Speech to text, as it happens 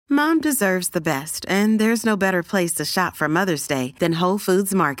Mom deserves the best, and there's no better place to shop for Mother's Day than Whole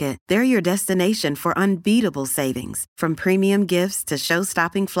Foods Market. They're your destination for unbeatable savings, from premium gifts to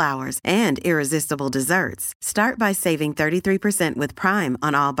show-stopping flowers and irresistible desserts. Start by saving 33% with Prime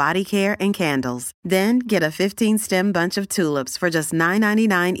on all body care and candles. Then get a 15-stem bunch of tulips for just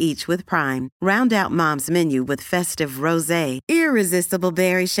 $9.99 each with Prime. Round out Mom's menu with festive rosé, irresistible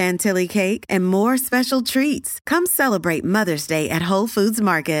berry chantilly cake, and more special treats. Come celebrate Mother's Day at Whole Foods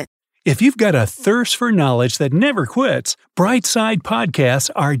Market. If you've got a thirst for knowledge that never quits, Brightside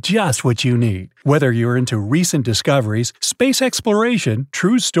Podcasts are just what you need. Whether you're into recent discoveries, space exploration,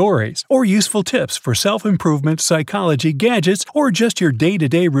 true stories, or useful tips for self-improvement, psychology, gadgets, or just your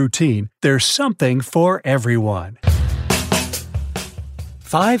day-to-day routine, there's something for everyone.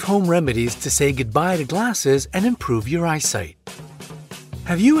 5 home remedies to say goodbye to glasses and improve your eyesight.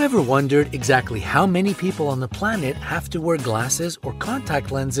 Have you ever wondered exactly how many people on the planet have to wear glasses or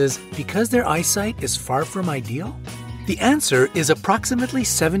contact lenses because their eyesight is far from ideal? The answer is approximately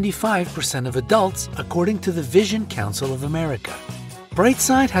 75% of adults, according to the Vision Council of America.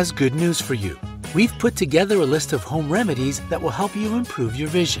 Brightside has good news for you. We've put together a list of home remedies that will help you improve your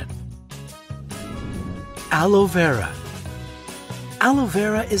vision. Aloe vera. Aloe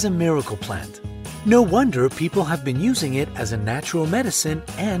vera is a miracle plant. No wonder people have been using it as a natural medicine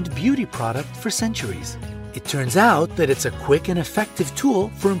and beauty product for centuries. It turns out that it's a quick and effective tool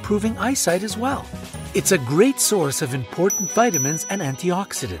for improving eyesight as well. It's a great source of important vitamins and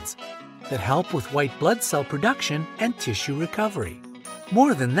antioxidants that help with white blood cell production and tissue recovery.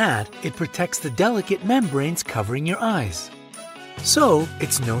 More than that, it protects the delicate membranes covering your eyes. So,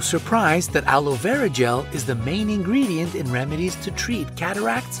 it's no surprise that aloe vera gel is the main ingredient in remedies to treat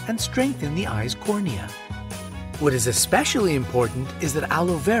cataracts and strengthen the eye's cornea. What is especially important is that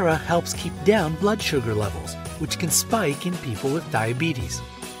aloe vera helps keep down blood sugar levels, which can spike in people with diabetes.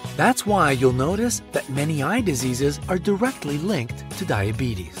 That's why you'll notice that many eye diseases are directly linked to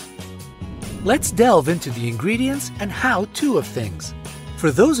diabetes. Let's delve into the ingredients and how-to of things. For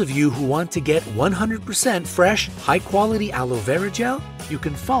those of you who want to get 100% fresh, high-quality aloe vera gel, you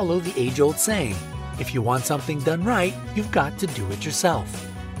can follow the age-old saying, if you want something done right, you've got to do it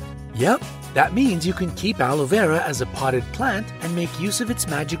yourself. Yep, that means you can keep aloe vera as a potted plant and make use of its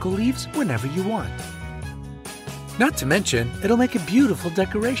magical leaves whenever you want. Not to mention, it'll make a beautiful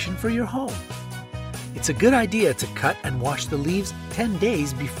decoration for your home. It's a good idea to cut and wash the leaves 10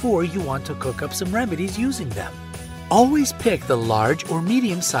 days before you want to cook up some remedies using them. Always pick the large or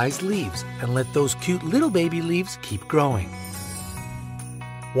medium-sized leaves and let those cute little baby leaves keep growing.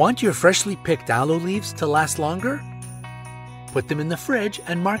 Want your freshly picked aloe leaves to last longer? Put them in the fridge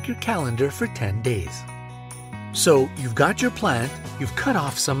and mark your calendar for 10 days. So, you've got your plant, you've cut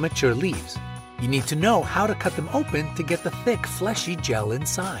off some mature leaves. You need to know how to cut them open to get the thick, fleshy gel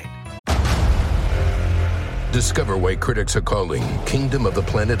inside. Discover why critics are calling Kingdom of the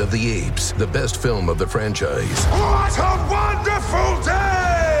Planet of the Apes the best film of the franchise. What a wonderful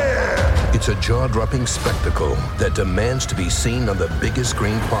day! It's a jaw-dropping spectacle that demands to be seen on the biggest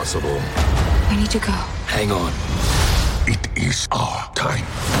screen possible. We need to go. Hang on. It is our time.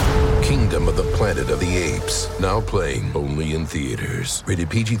 Kingdom of the Planet of the Apes. Now playing only in theaters. Rated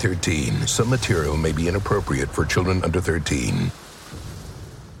PG-13. Some material may be inappropriate for children under 13.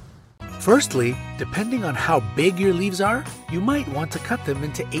 Firstly, depending on how big your leaves are, you might want to cut them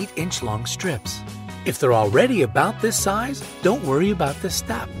into 8-inch long strips. If they're already about this size, don't worry about this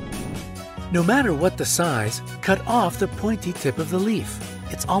step. No matter what the size, cut off the pointy tip of the leaf.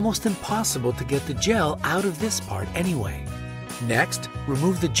 It's almost impossible to get the gel out of this part anyway. Next,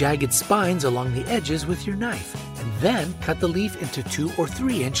 remove the jagged spines along the edges with your knife, and then cut the leaf into 2 or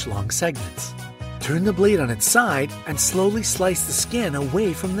 3-inch long segments. Turn the blade on its side and slowly slice the skin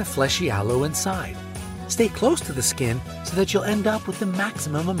away from the fleshy aloe inside. Stay close to the skin so that you'll end up with the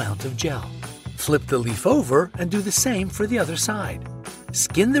maximum amount of gel. Flip the leaf over and do the same for the other side.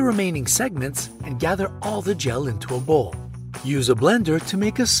 Skin the remaining segments and gather all the gel into a bowl. Use a blender to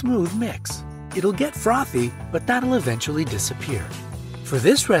make a smooth mix. It'll get frothy, but that'll eventually disappear. For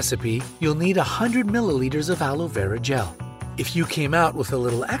this recipe, you'll need 100 milliliters of aloe vera gel. If you came out with a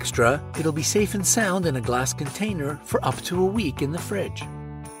little extra, it'll be safe and sound in a glass container for up to a week in the fridge.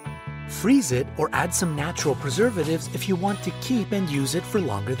 Freeze it or add some natural preservatives if you want to keep and use it for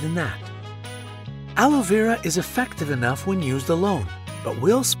longer than that. Aloe vera is effective enough when used alone, but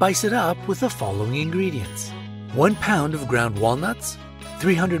we'll spice it up with the following ingredients: 1 pound of ground walnuts,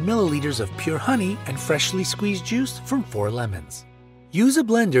 300 milliliters of pure honey and freshly squeezed juice from 4 lemons. Use a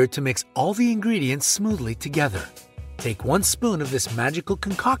blender to mix all the ingredients smoothly together. Take 1 spoon of this magical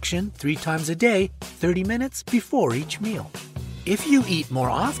concoction 3 times a day, 30 minutes before each meal. If you eat more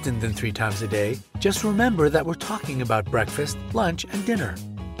often than 3 times a day, just remember that we're talking about breakfast, lunch, and dinner.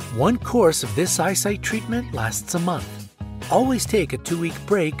 One course of this eyesight treatment lasts a month. Always take a 2-week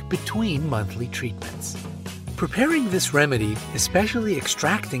break between monthly treatments. Preparing this remedy, especially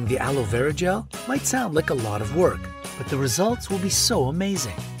extracting the aloe vera gel, might sound like a lot of work, but the results will be so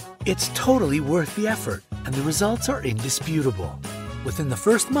amazing. It's totally worth the effort, and the results are indisputable. Within the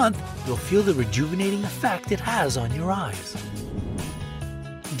first month, you'll feel the rejuvenating effect it has on your eyes.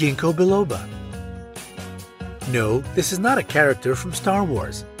 Ginkgo biloba. No, this is not a character from Star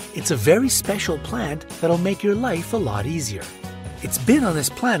Wars. It's a very special plant that'll make your life a lot easier. It's been on this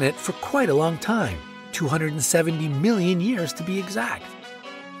planet for quite a long time, 270 million years to be exact.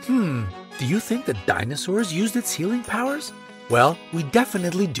 Do you think that dinosaurs used its healing powers? Well, we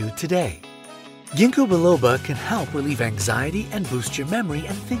definitely do today. Ginkgo biloba can help relieve anxiety and boost your memory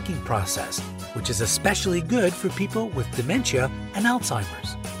and thinking process, which is especially good for people with dementia and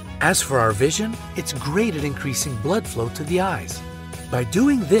Alzheimer's. As for our vision, it's great at increasing blood flow to the eyes. By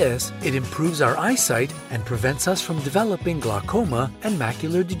doing this, it improves our eyesight and prevents us from developing glaucoma and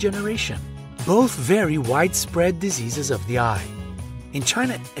macular degeneration, both very widespread diseases of the eye. In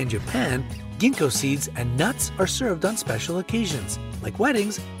China and Japan, ginkgo seeds and nuts are served on special occasions, like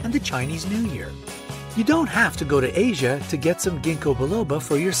weddings and the Chinese New Year. You don't have to go to Asia to get some ginkgo biloba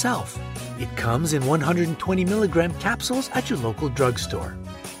for yourself. It comes in 120 milligram capsules at your local drugstore.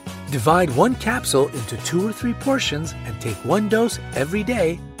 Divide 1 capsule into 2 or 3 portions and take 1 dose every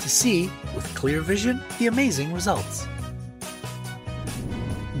day to see, with clear vision, the amazing results.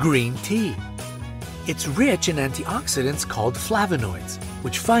 Green tea. It's rich in antioxidants called flavonoids,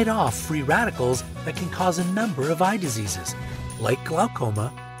 which fight off free radicals that can cause a number of eye diseases, like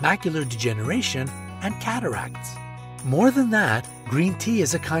glaucoma, macular degeneration, and cataracts. More than that, green tea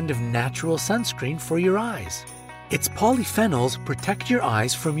is a kind of natural sunscreen for your eyes. Its polyphenols protect your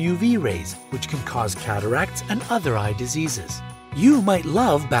eyes from UV rays, which can cause cataracts and other eye diseases. You might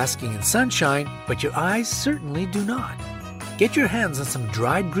love basking in sunshine, but your eyes certainly do not. Get your hands on some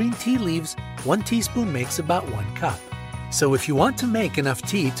dried green tea leaves. 1 teaspoon makes about 1 cup. So if you want to make enough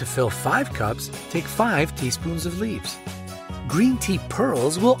tea to fill 5 cups, take 5 teaspoons of leaves. Green tea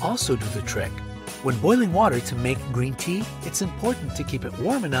pearls will also do the trick. When boiling water to make green tea, it's important to keep it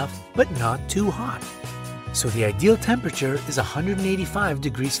warm enough, but not too hot. So the ideal temperature is 185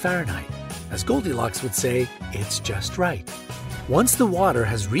 degrees Fahrenheit. As Goldilocks would say, it's just right. Once the water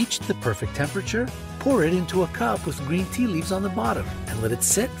has reached the perfect temperature, pour it into a cup with green tea leaves on the bottom and let it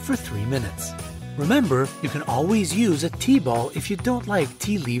sit for 3 minutes. Remember, you can always use a tea ball if you don't like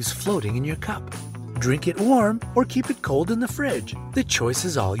tea leaves floating in your cup. Drink it warm or keep it cold in the fridge. The choice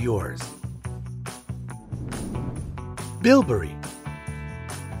is all yours. Bilberry.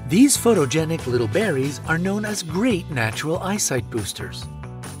 These photogenic little berries are known as great natural eyesight boosters.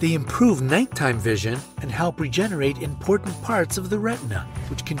 They improve nighttime vision and help regenerate important parts of the retina,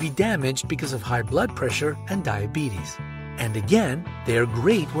 which can be damaged because of high blood pressure and diabetes. And again, they are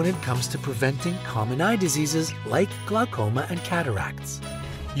great when it comes to preventing common eye diseases like glaucoma and cataracts.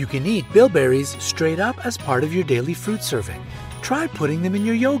 You can eat bilberries straight up as part of your daily fruit serving. Try putting them in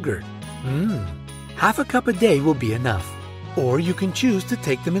your yogurt. Half a cup a day will be enough. Or you can choose to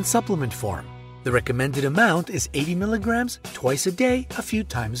take them in supplement form. The recommended amount is 80 milligrams twice a day, a few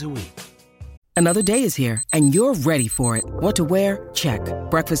times a week. Another day is here, and you're ready for it. What to wear? Check.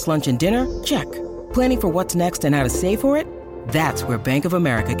 Breakfast, lunch, and dinner? Check. Planning for what's next and how to save for it? That's where Bank of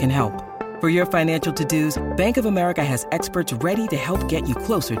America can help. For your financial to-dos, Bank of America has experts ready to help get you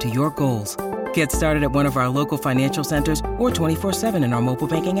closer to your goals. Get started at one of our local financial centers or 24/7 in our mobile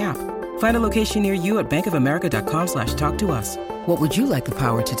banking app. Find a location near you at bankofamerica.com/talktous. What would you like the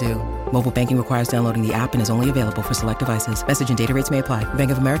power to do? Mobile banking requires downloading the app and is only available for select devices. Message and data rates may apply.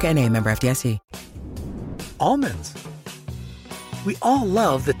 Bank of America N.A., member FDIC. Almonds. We all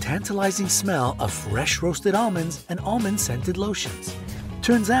love the tantalizing smell of fresh roasted almonds and almond-scented lotions.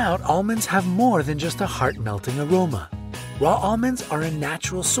 Turns out almonds have more than just a heart-melting aroma. Raw almonds are a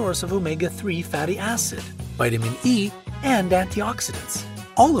natural source of omega-3 fatty acid, vitamin E, and antioxidants,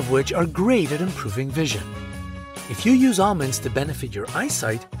 all of which are great at improving vision. If you use almonds to benefit your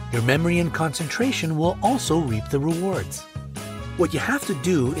eyesight, your memory and concentration will also reap the rewards. What you have to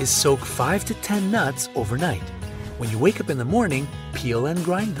do is soak 5 to 10 nuts overnight. When you wake up in the morning, peel and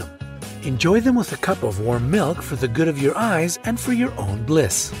grind them. Enjoy them with a cup of warm milk for the good of your eyes and for your own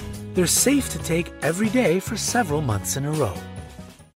bliss. They're safe to take every day for several months in a row.